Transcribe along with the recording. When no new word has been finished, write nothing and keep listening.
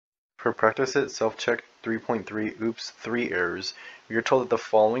For practice it, self-check 3.3 Oops 3 errors, we are told that the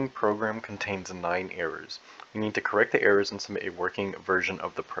following program contains 9 errors. We need to correct the errors and submit a working version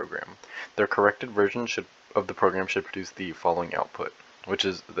of the program. The corrected version of the program should produce the following output, which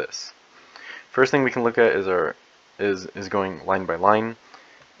is this. First thing we can look at is going line by line,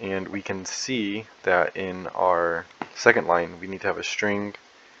 and we can see that in our second line we need to have a string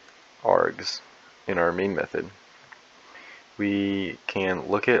args in our main method. We can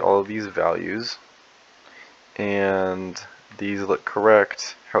look at all of these values and these look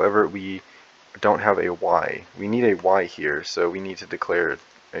correct. However, we don't have a y. We need a y here, so we need to declare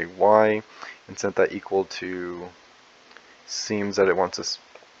a y and set that equal to, seems that it wants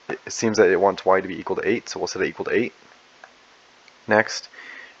y to be equal to 8, so we'll set it equal to 8. Next,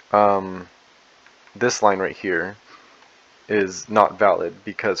 this line right here is not valid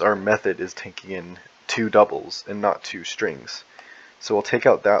because our method is taking in 2 doubles and not 2 strings. So we'll take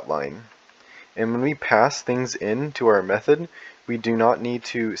out that line. And when we pass things into our method, we do not need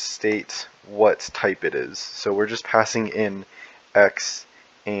to state what type it is. So we're just passing in x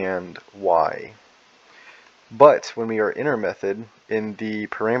and y. But when we are in our method, in the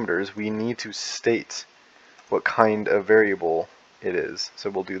parameters, we need to state what kind of variable it is. So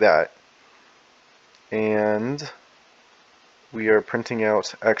we'll do that. And we are printing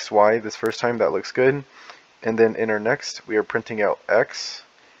out xy this first time, that looks good. And then in our next, we are printing out x,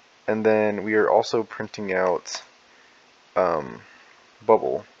 and then we are also printing out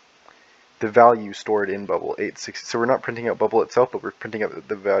bubble, the value stored in bubble 860. So we're not printing out bubble itself, but we're printing out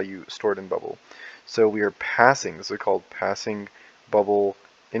the value stored in bubble. So we are passing, this is called passing bubble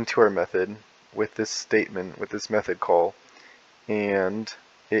into our method with this statement, with this method call, and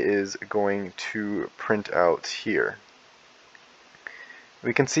it is going to print out here.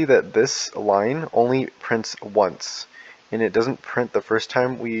 We can see that this line only prints once, and it doesn't print the first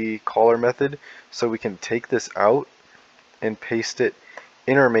time we call our method, so we can take this out and paste it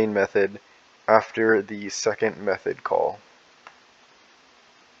in our main method after the second method call.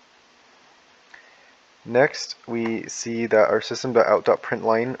 Next, we see that our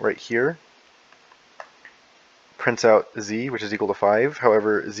system.out.println right here prints out z, which is equal to 5.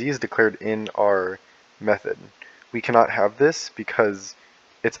 However, z is declared in our method. We cannot have this because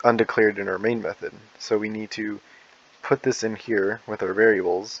it's undeclared in our main method. So we need to put this in here with our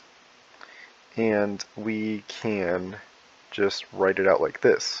variables, and we can just write it out like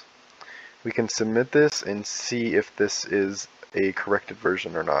this. We can submit this and see if this is a corrected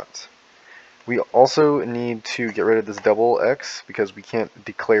version or not. We also need to get rid of this double x because we can't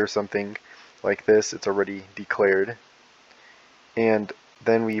declare something like this. It's already declared. And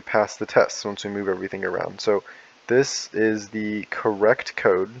then we pass the test once we move everything around. So this is the correct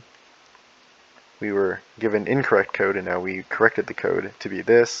code. We were given incorrect code, and now we corrected the code to be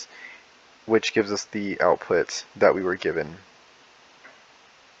this, which gives us the output that we were given.